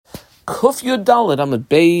Kuf Yud Dalet Amud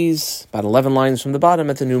Beis, about 11 lines from the bottom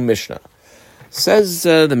at the new Mishnah. Says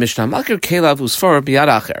the Mishnah, Makir Kelav Usfar Biyad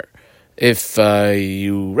Acher. If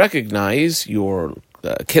you recognize your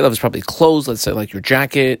Kelav is probably clothes, let's say like your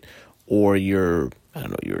jacket or your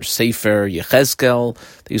Sefer, Yechezkel.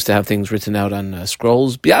 They used to have things written out on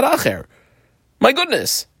scrolls. Biyad Acher. My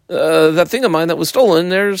goodness, that thing of mine that was stolen,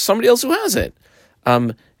 there's somebody else who has it.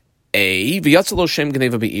 V'yatzalo Shem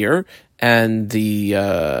Geneva Be'ir, and the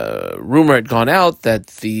rumor had gone out that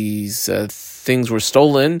these things were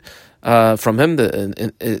stolen from him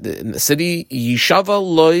in the city. Yishava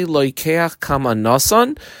loy loikeach kama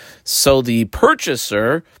nasan. So the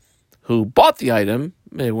purchaser who bought the item,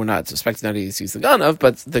 we're not suspecting that he sees the gun of,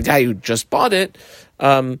 but the guy who just bought it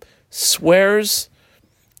swears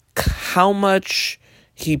how much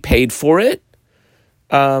he paid for it.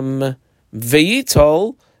 Ve'yitol,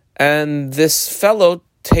 and this fellow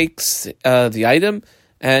takes the item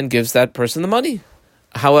and gives that person the money.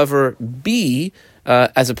 However, B,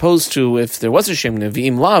 as opposed to if there was a shem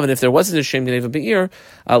nevim lav, and if there wasn't a shem geneva be'ir,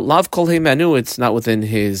 lav kol manu, it's not within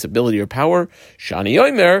his ability or power. Shani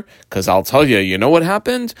yomer, because I'll tell you, you know what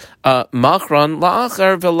happened? Machran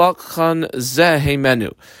la'achar v'lakhan zeh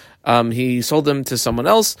menu. He sold them to someone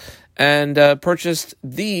else and purchased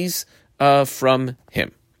these from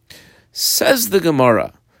him. Says the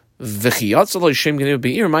Gemara, well,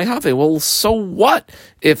 so what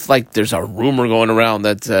if there's a rumor going around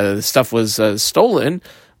that stuff was stolen?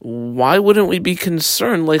 Why wouldn't we be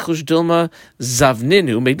concerned? Leichush Dilma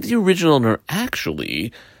Zavninu, maybe the original owner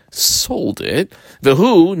actually sold it.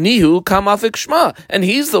 Vehu Nihu Kamafik Shma, and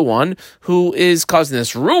he's the one who is causing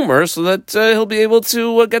this rumor so that he'll be able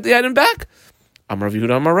to get the item back. Amar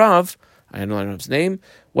Yehuda Amarav, I don't know his name.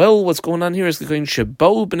 Well, what's going on here is going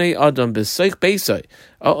Shebo B'nei Adam B'Seich Beisai.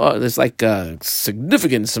 There's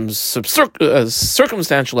significant, some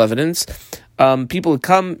circumstantial evidence. People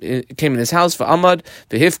came in his house for Ahmad,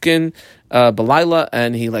 the Hifkin, Belila,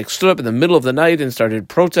 and he stood up in the middle of the night and started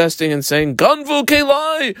protesting and saying, Ganvu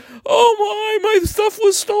Kelai! Oh my stuff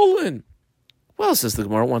was stolen! Well, says the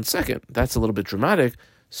Gemara, 1 second. That's a little bit dramatic.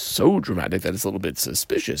 So dramatic that it's a little bit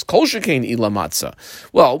suspicious. Kol shekain ila matzah.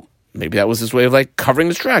 Well, maybe that was his way of covering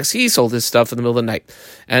his tracks. He sold his stuff in the middle of the night,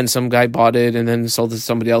 and some guy bought it and then sold it to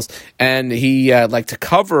somebody else. And he to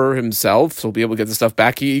cover himself, so he'll be able to get the stuff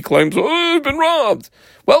back. He claims, I've been robbed.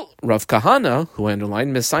 Well, Rav Kahana, who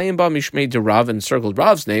underlined Mesayim Ba Mishmei de Rav and circled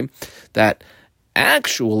Rav's name, that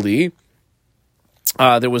actually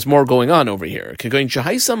there was more going on over here. They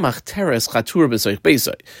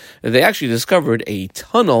actually discovered a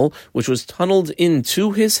tunnel which was tunneled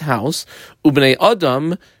into his house. Ubnei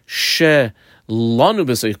Adam she lanu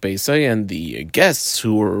b'soich beisai, and the guests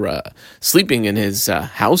who were sleeping in his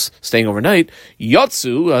house, staying overnight,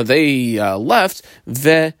 yotzu, they left.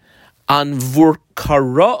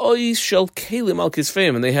 Anvurkara'oi shel kelim al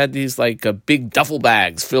kisfeim, and they had these big duffel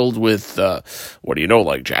bags filled with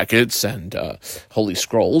jackets and holy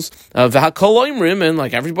scrolls. V'hakoloimrim, and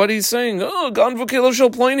everybody's saying, ganvu kelo shel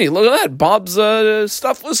ploni. Look at that, Bob's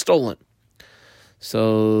stuff was stolen.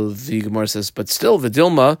 So the Gemara says, but still,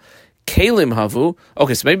 Vidilma Kalim Havu.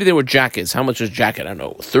 Okay, so maybe they were jackets. How much was jacket? I don't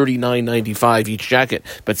know, $39.95 each jacket.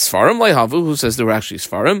 But Sfarim Havu, who says they were actually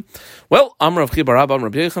Sfarim? Well, Amrav Chibarab,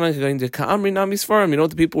 Amrav Yechanan, going to Ka'amri Nami Sfarim. You know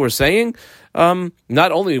what the people were saying?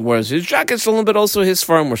 Not only was his jacket stolen, but also his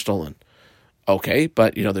Sfarim were stolen. Okay,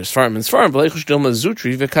 but there's Sfarim and Sfarim.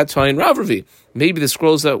 Maybe the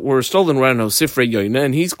scrolls that were stolen were, Sifrei Yoina,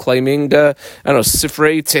 and he's claiming,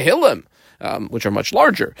 Sifrei Tehillim, which are much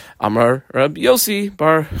larger. Amar Rab Yosi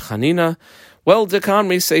bar Chanina. Well,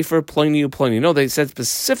 Dekamri Sefer Ploni. No, they said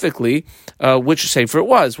specifically which Sefer it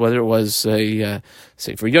was, whether it was a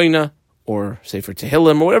Sefer Yoina or Sefer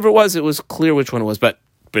Tehillim or whatever it was clear which one it was. But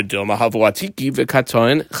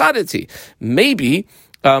maybe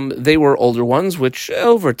they were older ones, which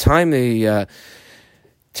over time they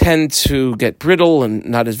tend to get brittle and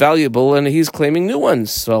not as valuable, and he's claiming new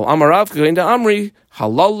ones. So Amarav going to Amri,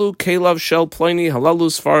 Halalu Kelav Shel Ploni, Halalu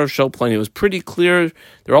Sfar Shel Ploni. It was pretty clear.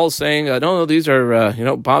 They're all saying, no, these are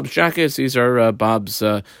Bob's jackets. These are Bob's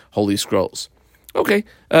holy scrolls. Okay,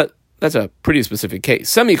 that's a pretty specific case.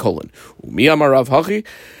 Semicolon. Umi Amarav Hachi.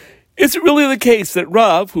 Is it really the case that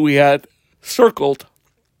Rav, who we had circled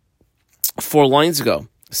 4 lines ago,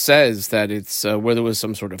 says that it's where there was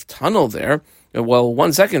some sort of tunnel there? Well,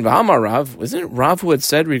 1 second, V'hamar Rav, wasn't it Rav who had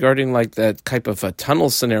said regarding that type of a tunnel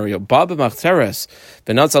scenario, Baba Machteres,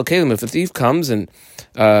 V'natzal Kelim, if a thief comes and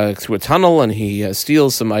through a tunnel and he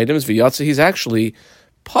steals some items, V'yatza, he's actually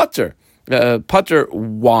Potter. Potter,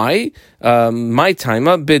 why? My time,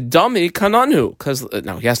 Bidami Kananu, because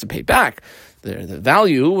now he has to pay back. the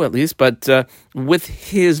value at least, but with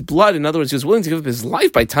his blood. In other words, he was willing to give up his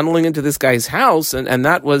life by tunneling into this guy's house, and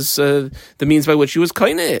that was the means by which he was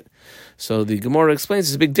kaineh it. So the Gemara explains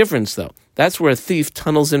there's a big difference, though. That's where a thief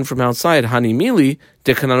tunnels in from outside. Hani mili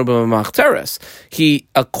dekananu b'machteres. He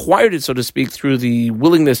acquired it, so to speak, through the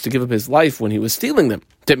willingness to give up his life when he was stealing them.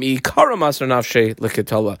 Demi karamasar nafshe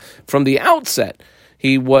leketola. From the outset,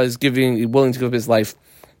 he was willing to give up his life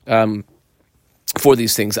for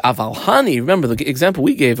these things. Aval hani, remember the example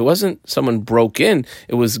we gave, it wasn't someone broke in,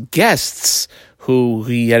 it was guests who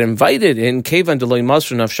he had invited in. Kevan deloy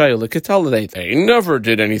masr nafshayu leketala. They never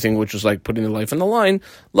did anything which was like putting their life on the line.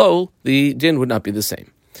 Lo, the din would not be the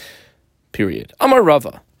same. Period. Amar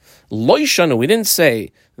Rava. Loy shanu, we didn't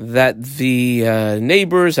say that the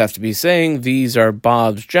neighbors have to be saying, these are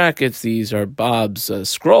Bob's jackets, these are Bob's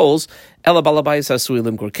scrolls. Ela balabais hasui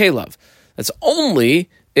limkor kelav. That's only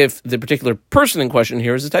if the particular person in question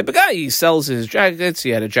here is the type of guy. He sells his jackets.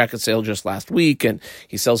 He had a jacket sale just last week, and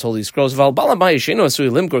he sells holy scrolls. It's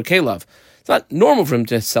not normal for him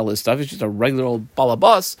to sell his stuff. He's just a regular old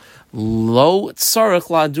balabas. Lo tzarech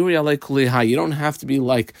la'aduri alei kuliha. You don't have to be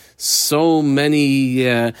like so many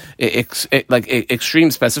extreme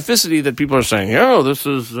specificity that people are saying, oh, this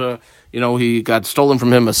is he got stolen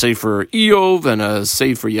from him a sefer Eov and a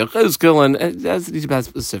sefer Yechezkel, and it has to be that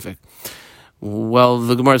specific. Well,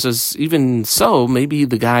 the Gemara says, even so, maybe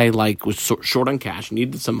the guy was short on cash,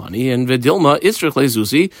 needed some money, and Vidilma Isrich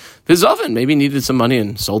Lezusi Vizovin maybe needed some money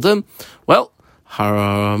and sold him. Well,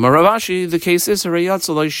 Maravashi, the case is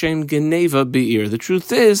Shem Geneva Be'ir. The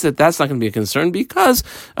truth is that's not going to be a concern because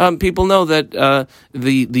people know that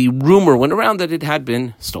the rumor went around that it had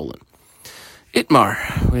been stolen.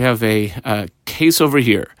 Itmar, we have a case over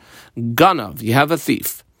here. Ganav, you have a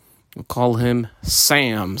thief. We'll call him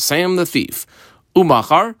Sam the thief.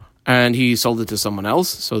 Umachar, and he sold it to someone else.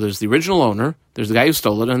 So there's the original owner, there's the guy who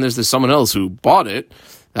stole it, and there's someone else who bought it.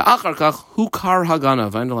 The acharkach hukar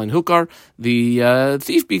haganav, underline hukar, the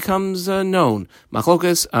thief becomes known.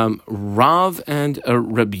 Machlokes, Rav and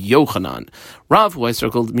Rabbi Yochanan. Rav, who I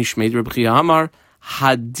circled, Mishmeid Rabbi Chia Amar,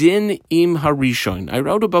 Hadin im harishon. I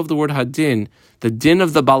wrote above the word hadin. The din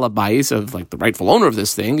of the balabais, of the rightful owner of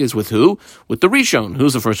this thing, is with who? With the rishon.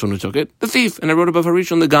 Who's the first one who took it? The thief. And I wrote above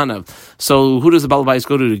harishon the ganav. So who does the balabais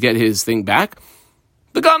go to get his thing back?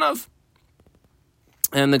 The ganav.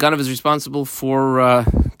 And the ganav is responsible for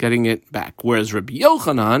getting it back. Whereas Rabbi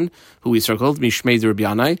Yochanan, who we circled, Mishmeid Rabbi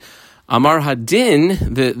Yanai, Amar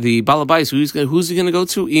Hadin, the balabais, who's he going to go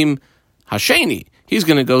to? Im Hasheni. He's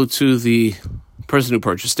going to go to the person who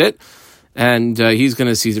purchased it, and he's going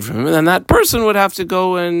to seize it from him, and then that person would have to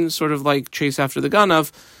go and sort of chase after the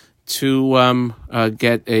ganav to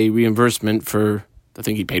get a reimbursement for the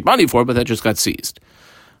thing he paid money for, but that just got seized.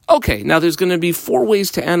 Okay, now there's going to be 4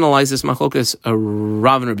 ways to analyze this machlokas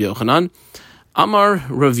Rav and Rabbi Yochanan. Amar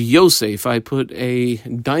Rav Yosef, I put a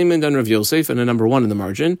diamond on Rav Yosef and a number 1 in the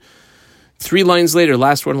margin. 3 lines later,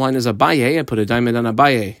 last one line is Abaye, I put a diamond on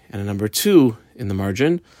Abaye and a number 2 in the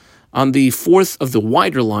margin. On the 4th of the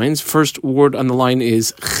wider lines, first word on the line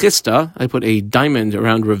is Chista. I put a diamond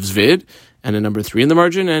around Rav Zvid and a number 3 in the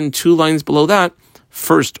margin. And 2 lines below that,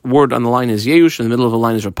 first word on the line is Yeush. In the middle of the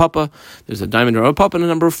line is Rav Papa. There's a diamond around Rav Papa and a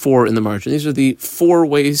number 4 in the margin. These are the 4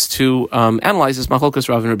 ways to analyze this Machlokes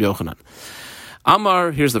Rav and Rabbi Yochanan.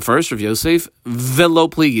 Amar, here's the first, Rav Yosef, Velo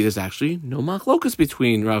Pligi. There's actually no Machlokes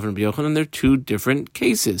between Rav and Rabbi Yochanan. They're 2 different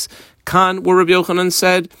cases. Kan, where Rabbi Yochanan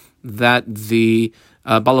said that the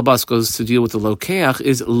balabas goes to deal with the lokeach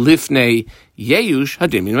is lifnei yeush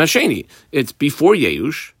hadimin masheni. It's before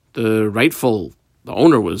yeush. The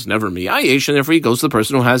owner was never miyayesh, and therefore he goes to the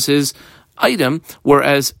person who has his item.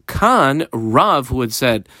 Whereas Khan, Rav, who had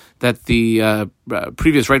said that the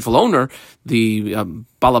previous rightful owner, the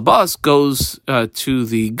balabas, goes to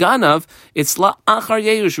the ganav, it's la achar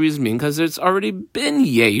yeush reason because it's already been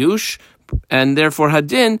yeush, and therefore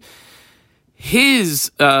hadin,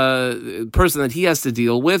 his person that he has to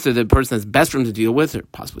deal with, or the person that's best for him to deal with, or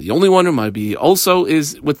possibly the only one who might be also,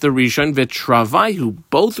 is with the Rishon V'Travai, who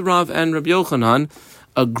both Rav and Rabbi Yochanan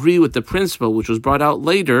agree with the principle, which was brought out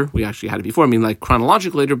later. We actually had it before,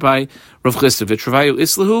 chronologically later by Rav Chisda. V'Travayu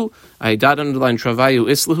Islahu, I dot underline Travayu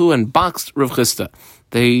Islahu, and boxed Rav Chisda.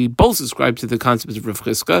 They both subscribed to the concept of Rav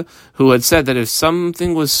Chisda, who had said that if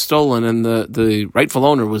something was stolen and the rightful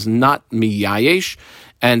owner was not miyayesh,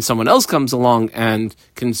 and someone else comes along and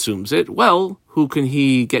consumes it, well, who can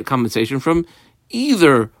he get compensation from?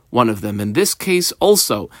 Either one of them. In this case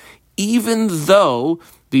also, even though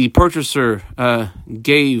the purchaser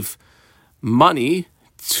gave money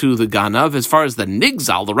to the ganav. As far as the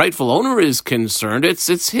nigzal, the rightful owner, is concerned,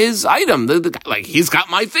 it's his item. Like, he's got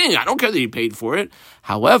my thing. I don't care that he paid for it.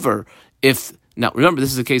 However, now remember,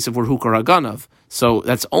 this is a case of where hukar ganav. So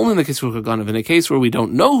that's only in the case of hukar ganav. In a case where we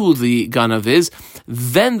don't know who the ganav is,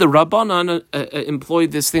 then the Rabbanan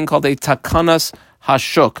employed this thing called a takanas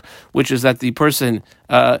hashuk, which is that the person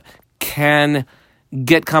can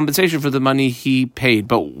get compensation for the money he paid.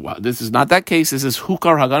 But this is not that case. This is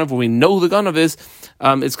hukar haganav, where we know who the ganav is.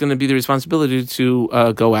 It's going to be the responsibility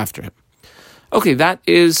to go after him. Okay, that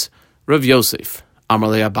is Rav Yosef. Amar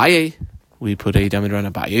le Abaye. We put a diamond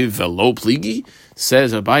around Abaye. Velo pligi,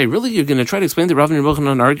 says Abaye. Really, you're going to try to explain the Rav and Rabbi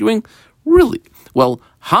Yochanan arguing? Really? Well,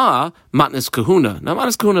 matnas kahuna. Now,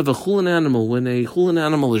 matnas kahuna of a chulin animal. When a chulin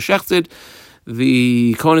animal is shechted,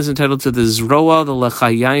 the Kohen is entitled to the zroa, the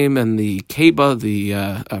lechayim, and the keba,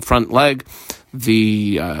 the front leg,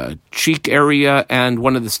 the cheek area, and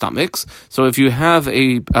one of the stomachs. So if you have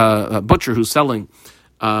a butcher who's selling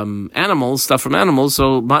animals, stuff from animals,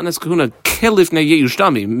 so matnas kahuna kelifnei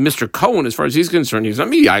yeyushtami. Mr. Cohen, as far as he's concerned, he's not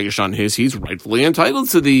miyayish on his. He's rightfully entitled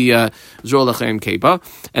to the zroa, lechayim, keba,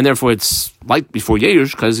 and therefore it's like before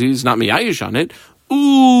yeyush because he's not miyayish on it.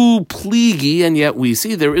 Ooh, pligi, and yet we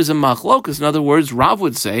see there is a machlokus. In other words, Rav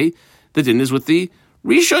would say the din is with the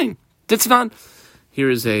Rishon. Ditznan. Here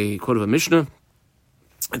is a quote of a Mishnah.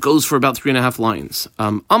 It goes for about 3.5 lines.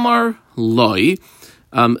 Amar loy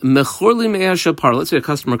mechorli me'ah shapar. Let's say a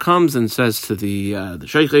customer comes and says to the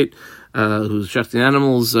sheikhet who's shechting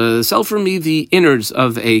animals, sell for me the innards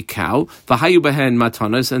of a cow. V'hayu behen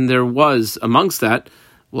matanas, and there was amongst that.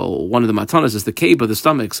 Well, one of the matanas is the keba, the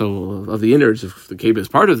stomach, so of the innards, if the keba is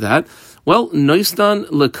part of that. Well, noistan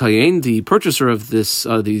lekayin, the purchaser of these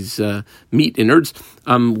meat innards,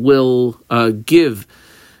 will give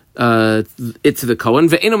it to the Kohen.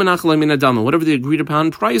 Whatever the agreed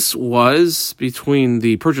upon price was between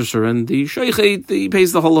the purchaser and the sheikhet, he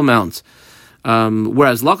pays the whole amount.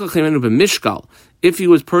 Whereas lakachimenu b'mishkal, if he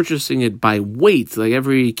was purchasing it by weight, like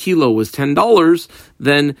every kilo was $10,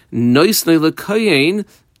 then noisnei lekayin.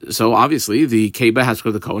 So obviously the keba has to go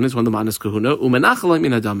to the Kohen. It's one of the manas kahuna. Umenachalei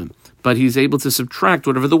min adamim, but he's able to subtract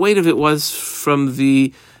whatever the weight of it was from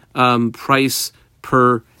the price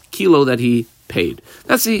per kilo that he paid.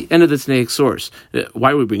 That's the end of the Tanaic source.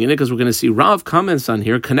 Why are we bringing it? Because we're going to see Rav comments on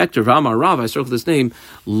here. Connector V'amar Rav. I circled this name.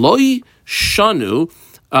 Loi shanu.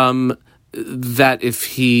 That if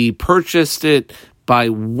he purchased it by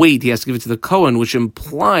weight, he has to give it to the Kohen, which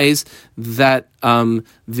implies that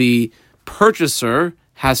the purchaser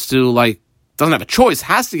has to, doesn't have a choice,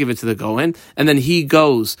 has to give it to the Kohen, and then he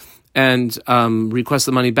goes and requests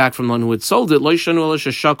the money back from the one who had sold it.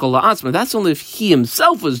 That's only if he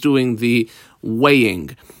himself was doing the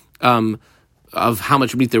weighing of how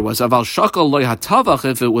much meat there was. If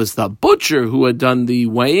it was the butcher who had done the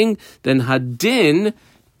weighing, then hadin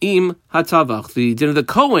im hatavach, the din of the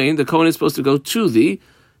Kohen is supposed to go to the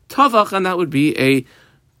tavach, and that would be a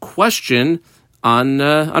question on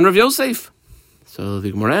Rav Yosef. So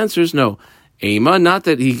the Gemara answers no. Ema, not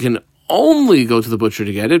that he can only go to the butcher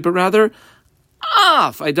to get it, but rather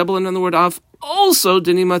af. I double in on the word af. Also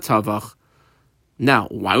dinim hatavach. Now,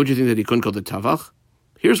 why would you think that he couldn't go to the tavach?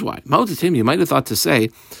 Here's why. Ma'otatim, you might have thought to say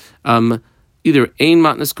either ein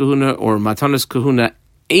matnas kahuna or matanas kahuna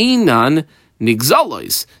einan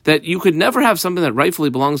nigzalois, that you could never have something that rightfully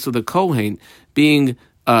belongs to the Kohen being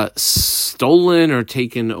stolen or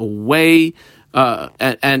taken away,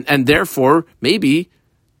 and therefore, maybe,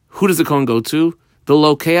 who does the Kohen go to? The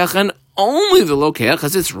Lokeach, and only the Lokeach,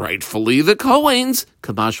 because it's rightfully the Kohen's.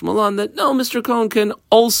 Kamash Malan, that no, Mr. Kohen can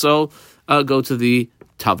also go to the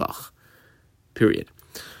Tavach. Period.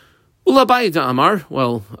 Ulabaye Amar,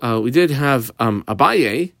 well, we did have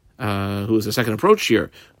Abaye, who was the second approach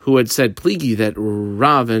here, who had said pligi, that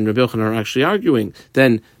Rav and Rabbi Yochanan are actually arguing.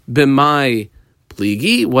 Then b'mai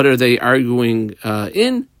pligi, what are they arguing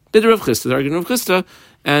in? Bid Rav Chisda, they're arguing Rav Chisda,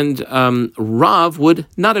 and Rav would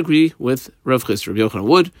not agree with Rav Chisda. Rabbi Yochanan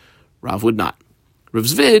would, Rav would not. Rav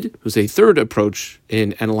Zvid, who's a third approach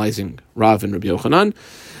in analyzing Rav and Rabbi Yochanan,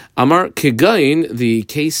 Amar Kegain, the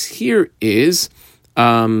case here is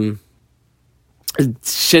Shenis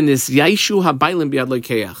Yaishu HaBailim Biad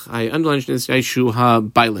Lekeach. I underline Shenis Yaishu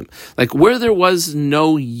HaBailim. Like where there was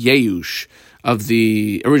no Yeush of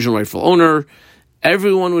the original rightful owner,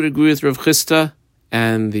 everyone would agree with Rav Chisda,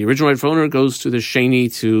 and the original rightful owner goes to the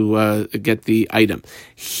Sheni to get the item.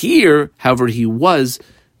 Here, however, he was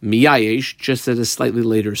miyayish, just at a slightly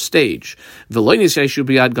later stage. V'lo nishayishu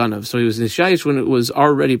b'yad ganav. So he was nishayish when it was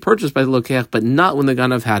already purchased by the lokeach, but not when the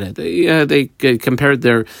ganav had it. They compared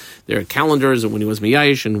their calendars and when he was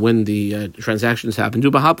miyayish and when the transactions happened.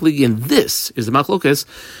 And this is the machlokas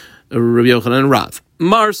Rabbi Yochanan and Rav.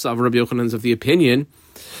 Marsav Rabbi Yochanan is of the opinion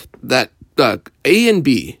that A and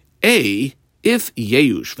B. A, if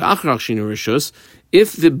yeyush v'achrach shinu rishus,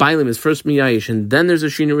 if the bailim is first miyayish and then there's a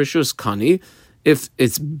shinu rishus kani. If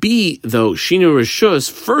it's B, though, shinu rishus,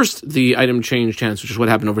 first the item changed hands, which is what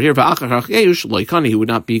happened over here. V'achrach yeyush loy kani, he would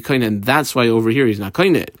not be kaina, and that's why over here he's not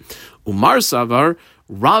kaina. Umar savar,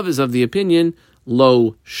 Rav is of the opinion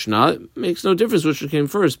lo shna. It makes no difference which came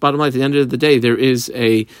first. Bottom line, at the end of the day, there is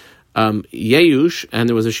a yeyush and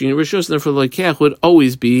there was a shinu rishus, and therefore the lokeach would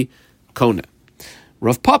always be kona.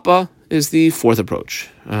 Rav Papa is the fourth approach.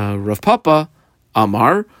 Rav Papa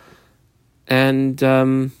Amar, and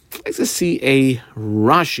I'd like to see a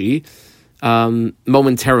Rashi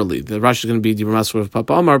momentarily. The Rashi is going to be Dibur Masur Rav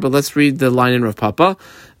Papa Amar, but let's read the line in Rav Papa,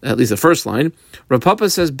 at least the first line. Rav Papa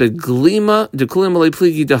says, "Beglima dekulim alei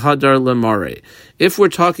pligi dehadar lemare." If we're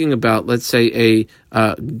talking about, let's say,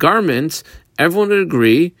 a garment, everyone would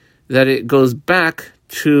agree that it goes back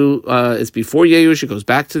to it's before Yeyush, it goes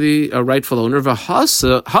back to the rightful owner.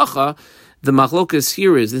 Hacha. The machlokas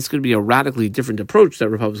here is, this could be a radically different approach that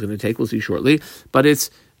Rav Papa is going to take, we'll see shortly, but it's,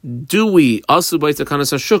 do we asu by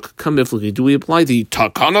takanas hashuk kamiflugi? Do we apply the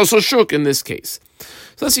takanas hashuk in this case?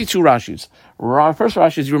 So let's see two Rashis. First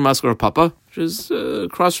Rashi is Dibur Masur Rav Papa, which is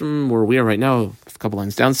across from where we are right now, a couple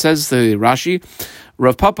lines down. Says the Rashi,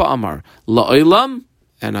 Rav Papa Amar, la'olam,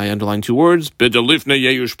 and I underline two words, b'delifne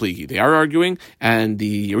yeyush pligi. They are arguing, and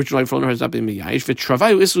the original rightful owner has not been miyayish,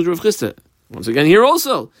 v'travayu isud Rav Chisda. Once again, here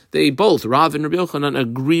also, they both, Rav and Rabbi Yochanan,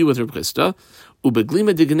 agree with Rav Chisda.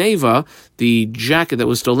 Ubeglima de Geneva, the jacket that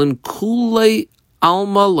was stolen, Kulei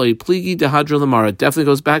Alma Loi Pligi Dehadra Lamara, definitely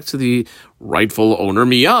goes back to the rightful owner,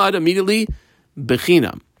 Miyad, immediately,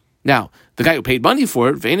 Bechinam. Now, the guy who paid money for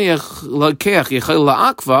it,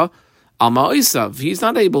 he's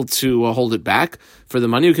not able to hold it back for the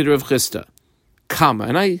money who could Rav Chisda. Kama,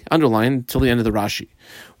 and I underline till the end of the Rashi.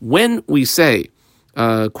 When we say,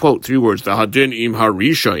 quote, three words, the hadin im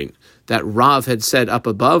harishain, that Rav had said up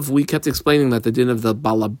above, we kept explaining that the din of the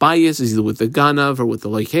balabayis is either with the ganav or with the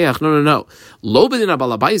loikeach. No. Lo bedina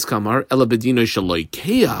balabayis kamar, ela bedina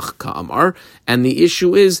shaloikeach kamar, and the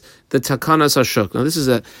issue is the takanas hashuk. Now this is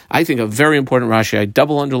I think a very important Rashi. I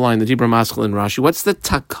double underline the Dibur Masur in Rashi. What's the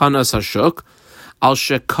takanas hashuk? Al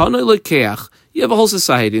shekana loikeach. You have a whole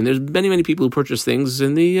society, and there's many people who purchase things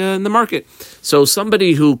in the market. So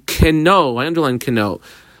somebody who can know, I underline can know,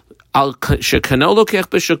 everyone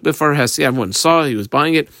saw he was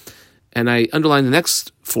buying it, and I underline the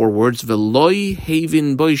next four words, Veloy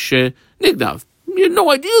havin boishe nignav. You had no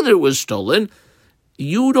idea that it was stolen.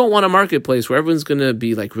 You don't want a marketplace where everyone's going to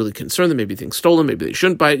be like really concerned that maybe things stolen, maybe they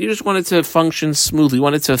shouldn't buy it. You just want it to function smoothly. You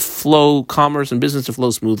want it to flow, commerce and business to flow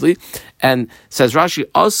smoothly. And says Rashi,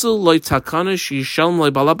 also loy takana shishalm loy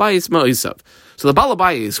balabayis ma'isav. So the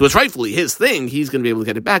balabayis, who is rightfully his thing, he's going to be able to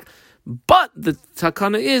get it back. But the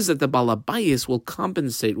takana is that the balabayis will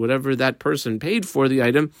compensate whatever that person paid for the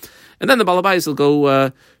item, and then the balabayis will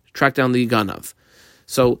go track down the ganav.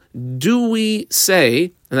 So do we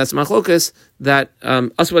say, and that's machlokas, that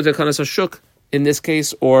aswa takanas hashuk in this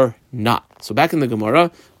case or not? So back in the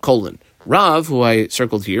Gemara, Rav, who I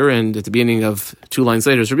circled here, and at the beginning of two lines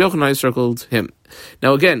later, Rabbi Yochanan, I circled him.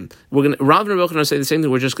 Now again, Rav and Rabbi Yochanan say the same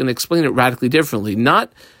thing. We're just going to explain it radically differently,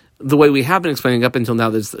 not the way we have been explaining up until now.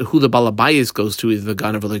 That's who the balabayis goes to, is the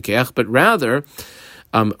ganav or the keach, but rather.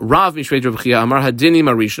 Rav Mishvei Rav Chia Amar Hadinim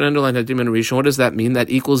Arishon, underline Hadinim Arishon. What does that mean? That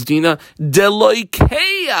equals Dina de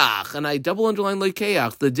Loikeach, and I double underline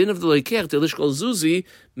Loikeach. The din of the Loikeach, Delishkol Zuzi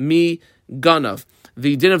mi Ganav.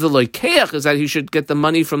 The din of the Loikeach is that he should get the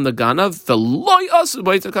money from the Ganav. The Loy Asu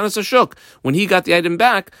by Takanas Hashuk. When he got the item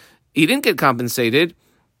back, he didn't get compensated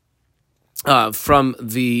from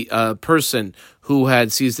the person who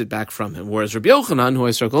had seized it back from him. Whereas Rabbi Yochanan, who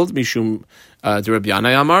I circled, Mishum de Rabbi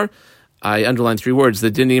Yanai Amar, I underlined three words,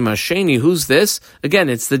 the dinim hasheni. Who's this? Again,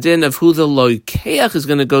 it's the din of who the loikeach is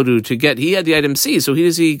going to go to get. He had the item C, so who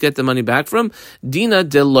does he get the money back from? Dina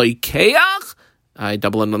de loikeach. I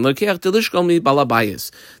double on loikeach delishkol mi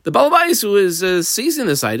balabayis. The balabayis who is seizing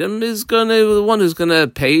this item is the one who's going to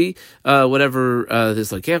pay whatever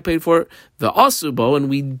this loikeach paid for, the asubo, and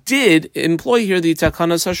we did employ here the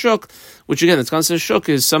takanas hashuk, which again, the takanas hashuk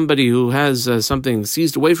is somebody who has something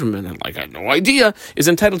seized away from him, and like I had no idea, is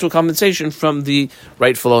entitled to a compensation from the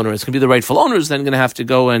rightful owner. It's going to be the rightful owner is then going to have to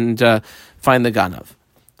go and find the ganav.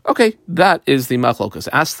 Okay, that is the machlokas.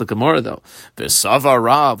 Ask the Gemara though. V'sava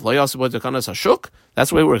Rav lo yasibu takanas hashuk. That's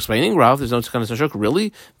the way we're explaining Rav. There's no takanas hashuk,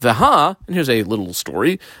 really. V'ha, and here's a little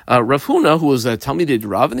story. Rav Huna, who was a Talmidid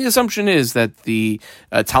Rav, and the assumption is that the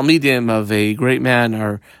Talmidim of a great man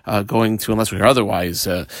are going to, unless we hear otherwise,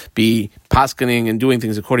 be paskening and doing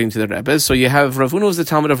things according to their rebbes. So you have Rav Huna was the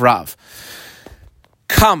Talmid of Rav.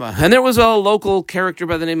 Kama, and there was a local character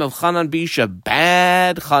by the name of Chanan Bisha,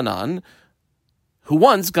 bad Chanan, who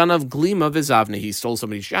once ganav glima v'zavne. He stole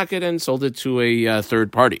somebody's jacket and sold it to a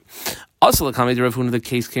third party. Also, the Rav Huna, the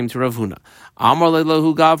case came to Rav Huna. Amar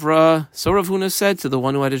le'lahu gavra. So Rav Huna said to the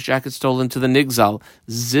one who had his jacket stolen, to the nigzal,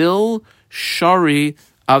 zil shari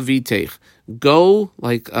aviteich. Go,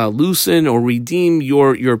 loosen or redeem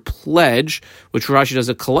your pledge, which Rashi does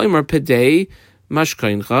a kolomer pedei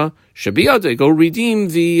mashkaincha shabiyade. Go redeem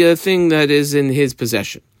the thing that is in his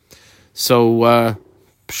possession. So,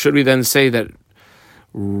 should we then say that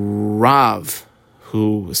Rav,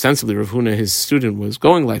 who ostensibly Rav Huna, his student, was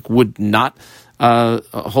going would not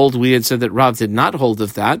hold? We had said that Rav did not hold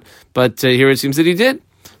of that, but here it seems that he did.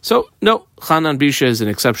 So, no, Chanan Bisha is an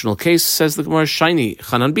exceptional case, says the Gemara. Shiny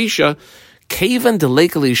Chanan Bisha, Kavan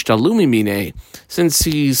delekali shtalumi mine, since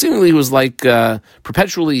he seemingly was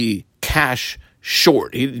perpetually cash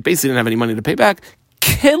short. He basically didn't have any money to pay back.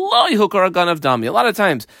 A lot of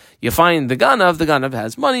times you find the ganav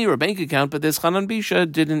has money or a bank account, but this Chanan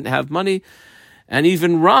Bisha didn't have money. And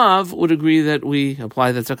even Rav would agree that we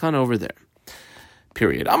apply the takana over there.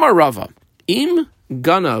 Period. Amar Rava, im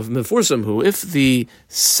ganav meforsamhu, if the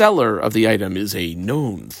seller of the item is a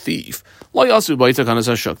known thief, lo yasu by takanas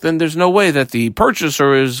hashuk, then there's no way that the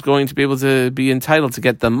purchaser is going to be able to be entitled to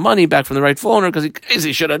get the money back from the rightful owner, because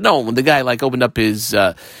he should have known when the guy opened up his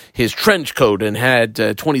trench coat and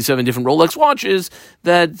had 27 different Rolex watches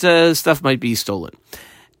that stuff might be stolen.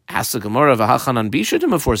 Ask the Gemara, Chanan Bisha to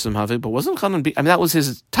meforsim have, but wasn't Chanan Bisha? I mean, that was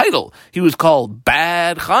his title. He was called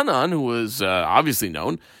Bad Chanan, who was obviously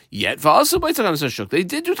known. Yet, also by takanas hashuk, they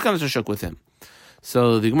did do takanas hashuk with him.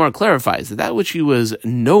 So the Gemara clarifies that which he was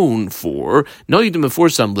known for, no yidim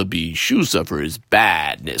meforsam lebi shusa, for his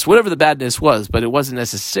badness, whatever the badness was, but it wasn't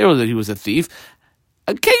necessarily that he was a thief.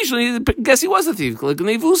 Occasionally, I guess he was a thief.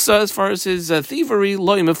 Nevusa, as far as his thievery,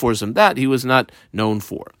 lo yidim meforsam, that he was not known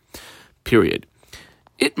for. Period.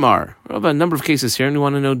 Itmar, we have a number of cases here, and we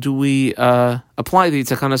want to know, do we apply the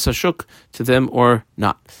takanas hashuk to them or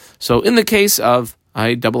not? So in the case of,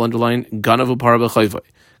 I double underline, ganav upara b'chayvay,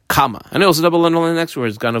 Kama. And I also double underline the next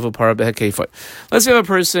words, ganav upara b'hekefay. Let's say you have a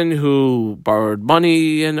person who borrowed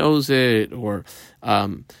money and owes it, or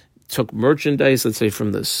took merchandise, let's say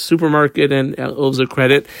from the supermarket and owes a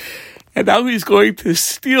credit, and now he's going to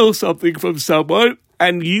steal something from someone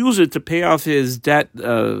and use it to pay off his debt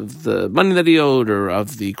of the money that he owed or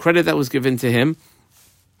of the credit that was given to him.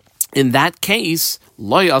 In that case,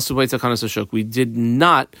 lo yasubay takanas hashuk, we did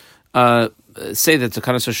not say that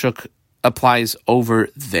takanas hashuk applies over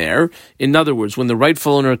there. In other words, when the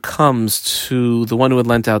rightful owner comes to the one who had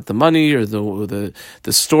lent out the money, or the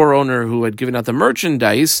store owner who had given out the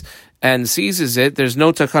merchandise, and seizes it, there's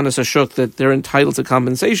no takanas hashuk that they're entitled to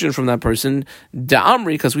compensation from that person.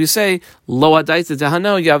 Da'amri, because we say lo adaita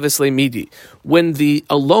dahano yavisle midi. When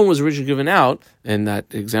a loan was originally given out in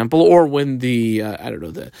that example, or when the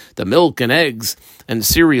milk and eggs and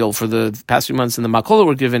cereal for the past few months in the makola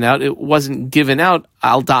were given out, it wasn't given out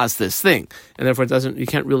al das this thing, and therefore you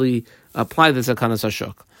can't really apply the takanas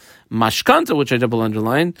hashuk. Mashkanta, which I double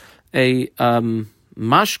underline, a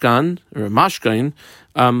mashkan or a mashkain.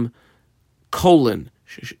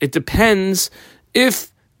 It depends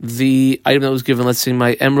if the item that was given, let's say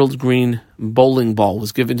my emerald green bowling ball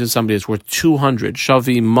was given to somebody, it's worth 200.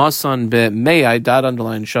 Shavi masan be'mei, dot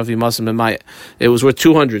underline, shavi masan be'mei. It was worth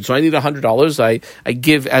 200. So I need $100. I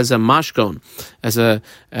give as a mashkon, as a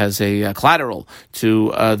collateral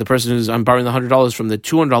to the person who's, I'm borrowing the $100 from the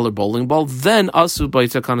 $200 bowling ball. Then asu by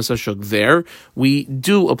takanas hashuk. There we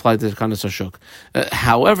do apply the takanas hashuk.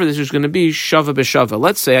 However, this is going to be shava b'shava.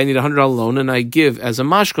 Let's say I need a $100 loan and I give as a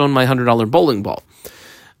mashkon my $100 bowling ball.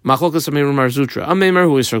 Macholkas Ameimer Marzutra. Ameimer,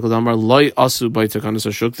 who is circled Amar loy asu by takanas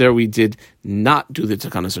hashuk. There we did not do the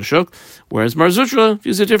takanas hashuk, whereas Marzutra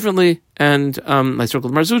views it differently. And I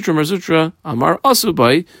circled Marzutra Amar asu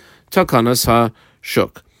by takanas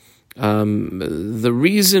hashuk. The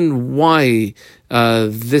reason why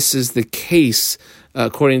this is the case,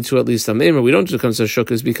 according to at least Ameimer, we don't do takanas hashuk,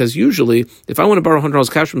 is because usually, if I want to borrow $100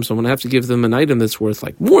 cash from someone, I have to give them an item that's worth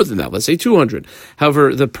more than that. Let's say 200.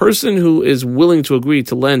 However, the person who is willing to agree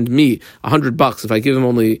to lend me $100, if I give him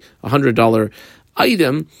only $100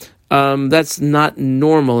 item, that's not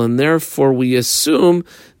normal, and therefore we assume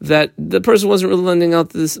that the person wasn't really lending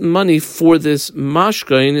out this money for this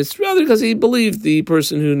mashka, and it's rather because he believed the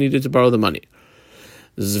person who needed to borrow the money.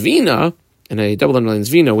 Zvina, and a double underline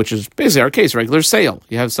Zvina, which is basically our case, regular sale.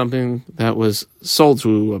 You have something that was sold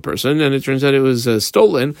to a person, and it turns out it was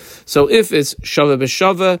stolen. So if it's shava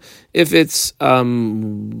b'shava, if it's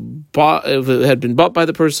if it had been bought by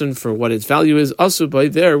the person for what its value is, also by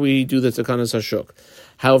there we do the takanas hashuk.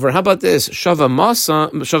 However, how about this? Shava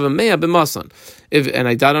mea b'masan. And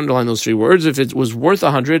I did underline those three words. If it was worth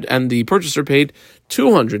 100 and the purchaser paid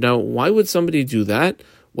 200. Now, why would somebody do that?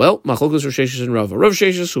 Well, Machlokes Rav Sheshes and Rava. Rav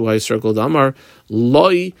Sheshes, who I circled, Amar,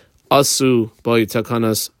 Loi asu by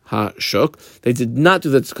takanas hashuk. They did not do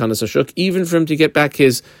the takanas hashuk, even for him to get back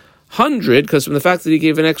his 100, because from the fact that he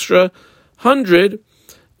gave an extra 100,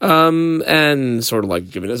 and sort of like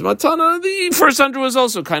giving his matana, the first 100 was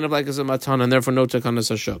also kind of like as a matana, and therefore no takanas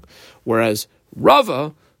hashuk. Whereas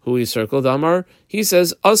Rava, who he circled, Amar, he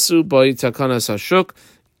says asu by takanas hashuk,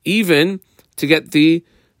 even to get the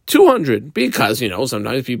 200, because,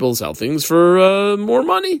 sometimes people sell things for more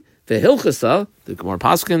money. The Hilchasa, the Gemara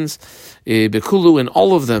Paskins, Bekulu, and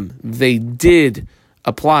all of them, they did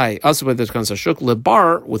apply Asubay the Takanas Hashuk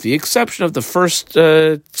Lebar, with the exception of the first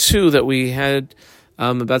two that we had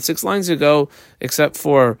about 6 lines ago, except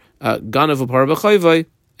for Ganav Upar B'chayvai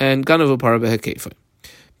and Ganav Upar B'hekefai.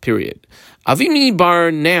 Period. Avimi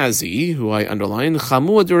Bar Nazi, who I underlined,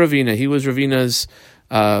 Chamua de Ravina, he was Ravina's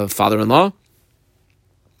father-in-law.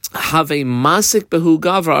 Have a masik behu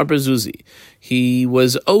gavra arba zuzi. He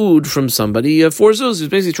was owed from somebody 4 zuz. He was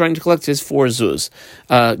basically trying to collect his 4 zuz.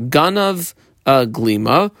 Ganav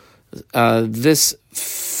glima. This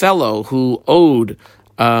fellow who owed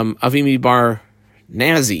Avimi Bar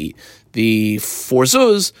Nazi the 4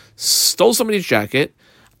 zuz stole somebody's jacket,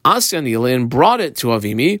 asyanila, and brought it to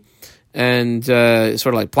Avimi, and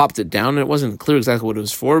sort of like plopped it down. It wasn't clear exactly what it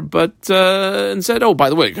was for, but and said, "Oh, by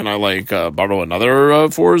the way, can I borrow another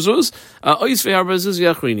 4 zuz?"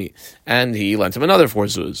 And he lent him another 4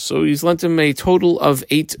 zuz. So he's lent him a total of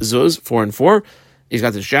 8 zuz, 4 and 4. He's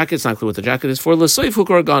got this jacket. It's not clear what the jacket is for.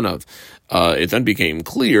 It then became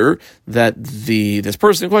clear that this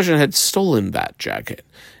person in question had stolen that jacket.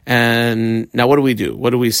 And now what do we do? What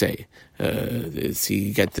do we say? Does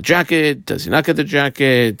he get the jacket? Does he not get the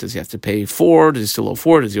jacket? Does he have to pay 4? Does he still owe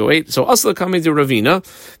 4? Does he owe 8? So Asla Kame de Ravina,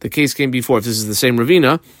 the case came before. If this is the same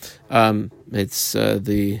Ravina, it's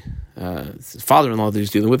the father-in-law that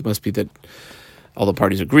he's dealing with. It must be that all the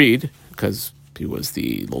parties agreed, because he was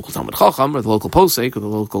the local Talmud Chacham, or the local Posek, or the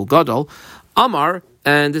local Gadol. Amar,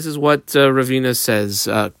 and this is what Ravina says,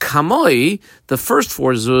 Kamoi, the first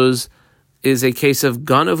 4 zuz, is a case of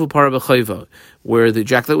Ganav Upar B'chayva, where the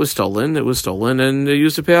jacket was stolen, and they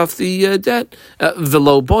used to pay off the debt.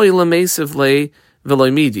 V'lo boy l'meisiv le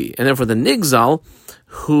v'lo midi. And therefore the Nigzal,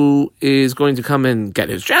 who is going to come and get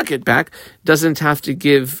his jacket back, doesn't have to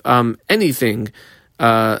give anything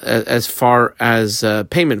as far as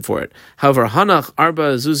payment for it. However, Hanach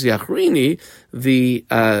Arba Zuzi Achrini, the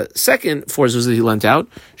second 4 zuz that he lent out,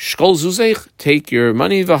 Shkol Zuzeich, take your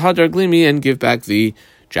money, V'hadar Glimi, and give back the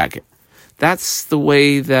jacket. That's the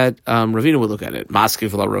way that Ravina would look at it.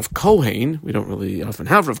 Maskiv la Rav Kohen. We don't really often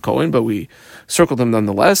have Rav Kohen, but we circled him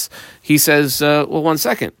nonetheless. He says, well, 1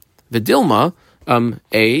 second. The Dilma,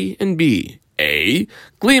 A and B. A,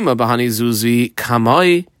 Glima Bahani Zuzi,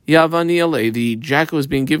 Kamai Yavani Ale. The jacket was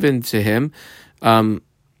being given to him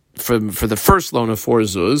for the first loan of 4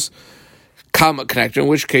 zuz. Kama connector, in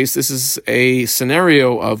which case this is a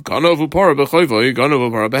scenario of Ganav Upar B'chayvai,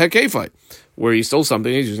 Ganav Upar B'hekefai, where he stole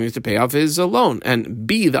something, he's using it to pay off his loan. And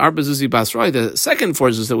B, the Arba Zuzi Basrai, the second 4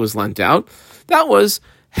 zuz that was lent out, that was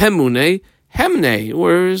Hemune Hemne,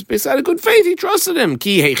 whereas based out of good faith, he trusted him.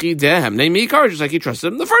 Ki Hechi De Hemne Mikar, just like he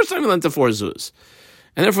trusted him the first time he lent the 4 zuz.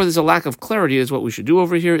 And therefore there's a lack of clarity is what we should do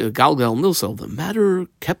over here. Galgal Nilsel, the matter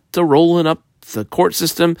kept rolling up the court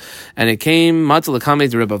system, and it came Matzalakame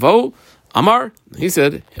de Rebavo, Amar, he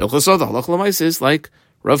said, Hilchasod, Halach Lamais is like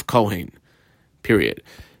Rav Kohen. Period.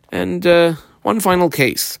 And one final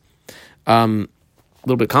case. A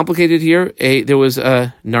little bit complicated here. There was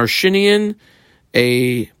a Narshinian,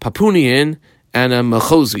 a Papunian, and a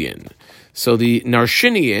Machosian. So the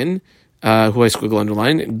Narshinian, who I squiggle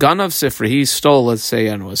underline, Ganav Sifra, he stole, let's say,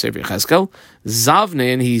 I don't know, Sefer Cheskel.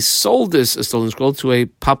 Zavne, and he sold this stolen scroll to a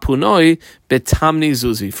Papunoi Betamni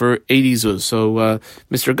Zuzi for 80 zuz. So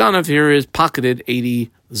Mr. Ganav here is pocketed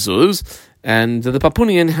 80 zuz, and the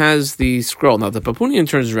Papunian has the scroll. Now the Papunian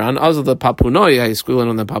turns around, also the Papunoi, I squiggle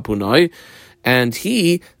on the Papunoi, and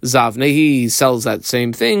he sells that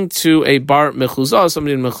same thing to a bar mechuzah,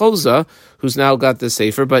 somebody in mechuzah who's now got the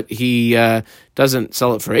sefer, but he doesn't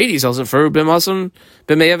sell it for 80, he sells it for b'meyav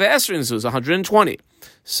esrin zuz, 120.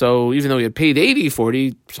 So even though he had paid 80 for it,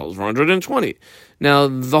 he sells for 120. Now,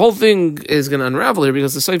 the whole thing is going to unravel here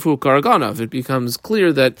because the Seifu Karaganov, it becomes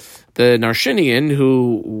clear that the Narshinian,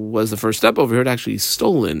 who was the first step over here, had actually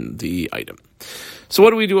stolen the item. So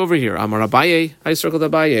what do we do over here? Amar Abaye, I circled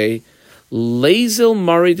Abaye, Lazil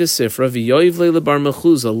Mari de Sifra, V'yoiv Le'lebar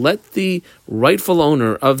Mechuzah, let the rightful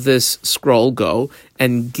owner of this scroll go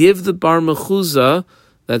and give the Bar Mechuzah,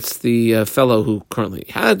 that's the fellow who currently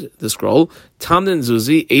had the scroll, Tamnin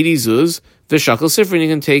Zuzi, 80 Zuz, V'shakal Sifra, and he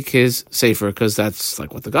can take his sefer, because that's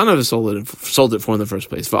like what the Ganav sold it for in the first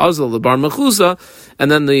place. V'azal the Bar Mechuzah, and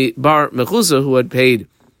then the Bar Mechuzah, who had paid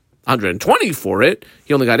 120 for it,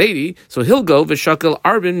 he only got 80, so he'll go V'shakal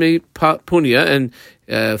Arbin Me Papunia, and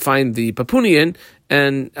find the Papunian,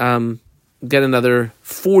 and get another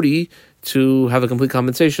 40 to have a complete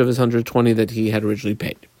compensation of his 120 that he had originally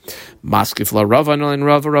paid. Maskif la Rava, and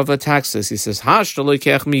Rava attacks this. He says,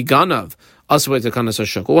 Hashtalekech mi ganav. Well,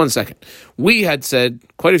 1 second. We had said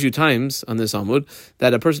quite a few times on this Amud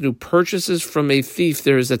that a person who purchases from a thief,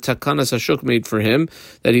 there is a takanas hashuk made for him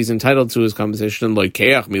that he's entitled to his compensation.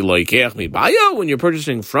 Loikeach mi baya, when you're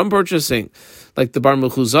purchasing from purchasing, like the Bar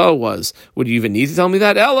Mechuzah was. Would you even need to tell me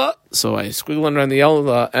that? Ella. So I squiggled around the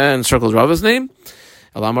Ella and circled Rava's name.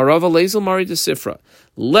 Elama Rava Lezel Mari de Sifra.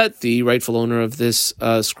 Let the rightful owner of this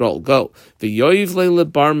scroll go. The Yoiv Leila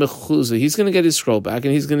Bar Mechuzah. He's going to get his scroll back,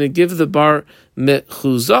 and he's going to give the Bar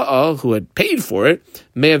Mechuzah, who had paid for it,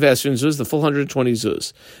 Me'av Esrin Zuz, the full 120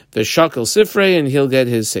 Zuz. The Shakel Sifre, and he'll get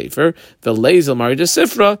his sefer. The Lezel Mari de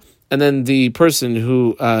Sifra, and then the person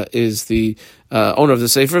who is the owner of the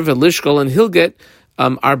sefer, the Lishkol, and he'll get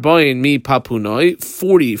Arbain Mi Papunoi,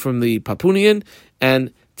 40 from the Papunian,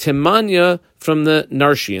 and Timanya from the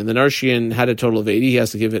Narshian. The Narshian had a total of 80. He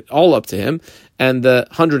has to give it all up to him. And the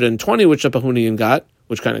 120, which the Pahunian got,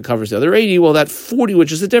 which kind of covers the other 80, well, that 40,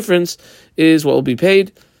 which is the difference, is what will be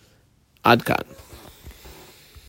paid. Adkan.